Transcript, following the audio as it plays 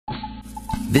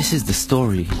This is the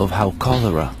story of how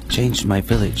cholera changed my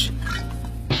village.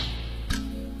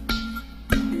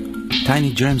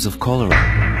 Tiny germs of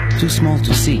cholera, too small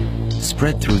to see,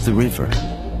 spread through the river.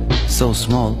 So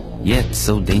small, yet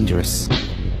so dangerous.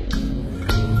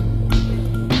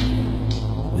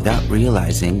 Without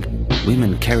realizing,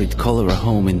 women carried cholera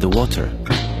home in the water.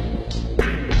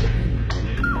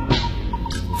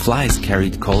 Flies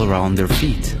carried cholera on their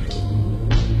feet.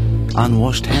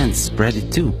 Unwashed hands spread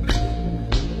it too.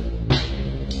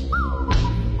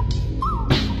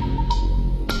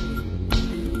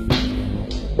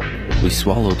 We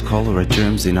swallowed cholera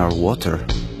germs in our water,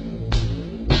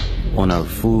 on our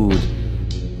food,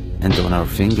 and on our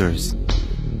fingers.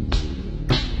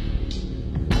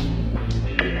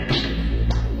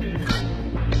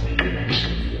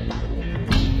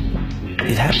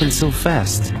 It happened so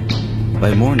fast.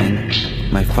 By morning,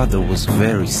 my father was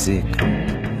very sick.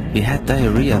 He had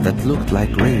diarrhea that looked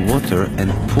like rainwater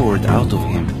and poured out of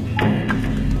him.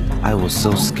 I was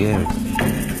so scared.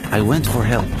 I went for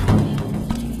help.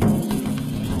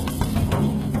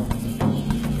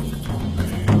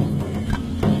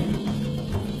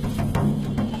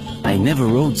 I never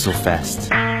rode so fast.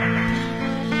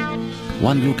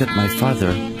 One look at my father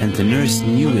and the nurse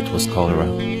knew it was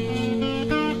cholera.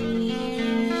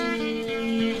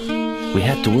 We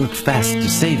had to work fast to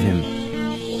save him.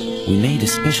 We made a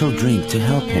special drink to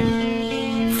help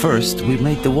him. First, we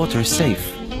made the water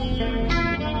safe.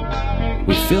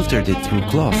 We filtered it through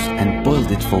cloth and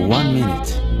boiled it for 1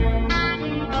 minute.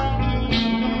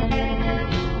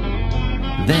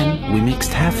 Then we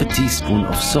mixed half a teaspoon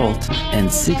of salt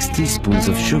and 6 teaspoons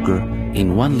of sugar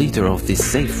in 1 liter of this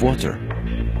safe water.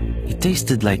 It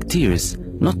tasted like tears,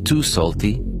 not too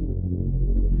salty.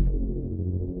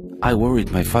 I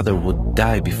worried my father would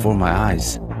die before my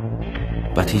eyes,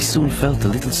 but he soon felt a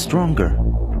little stronger.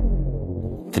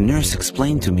 The nurse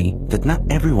explained to me that not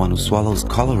everyone who swallows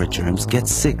cholera germs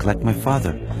gets sick like my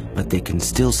father, but they can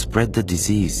still spread the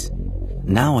disease.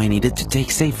 Now I needed to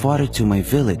take safe water to my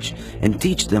village and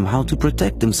teach them how to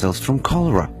protect themselves from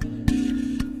cholera.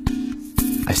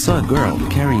 I saw a girl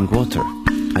carrying water.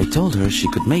 I told her she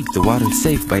could make the water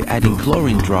safe by adding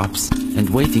chlorine drops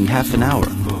and waiting half an hour.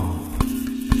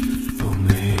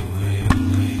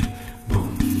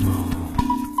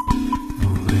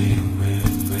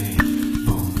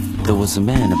 There was a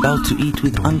man about to eat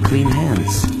with unclean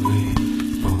hands.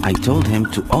 I told him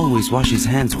to always wash his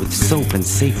hands with soap and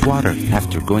safe water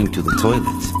after going to the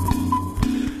toilet.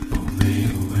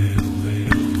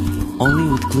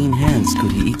 Only with clean hands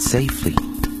could he eat safely.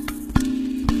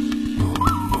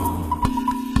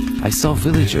 I saw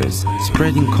villagers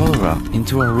spreading cholera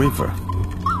into our river.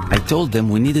 I told them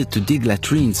we needed to dig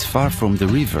latrines far from the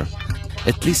river,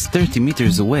 at least 30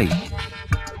 meters away.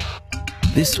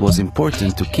 This was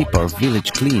important to keep our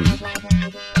village clean.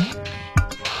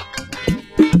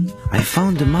 I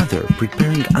found a mother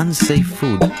preparing unsafe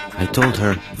food. I told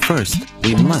her, first,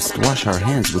 we must wash our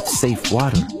hands with safe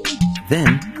water.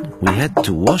 Then, we had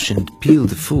to wash and peel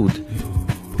the food,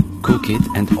 cook it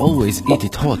and always eat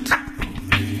it hot,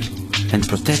 and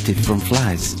protect it from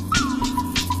flies.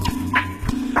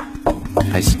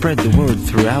 I spread the word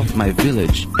throughout my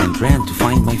village and ran to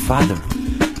find my father.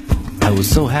 I was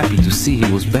so happy to see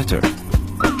he was better.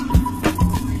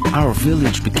 Our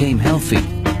village became healthy.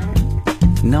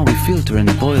 Now we filter and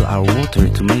boil our water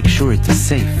to make sure it is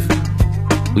safe.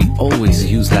 We always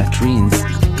use latrines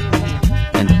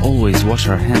and always wash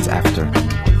our hands after.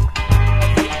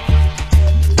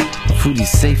 Food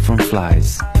is safe from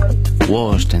flies,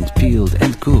 washed and peeled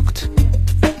and cooked.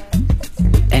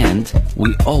 And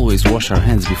we always wash our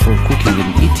hands before cooking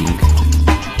and eating.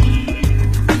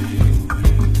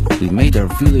 We made our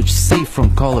village safe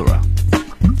from cholera.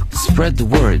 Spread the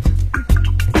word.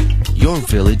 Your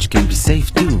village can be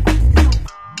safe too.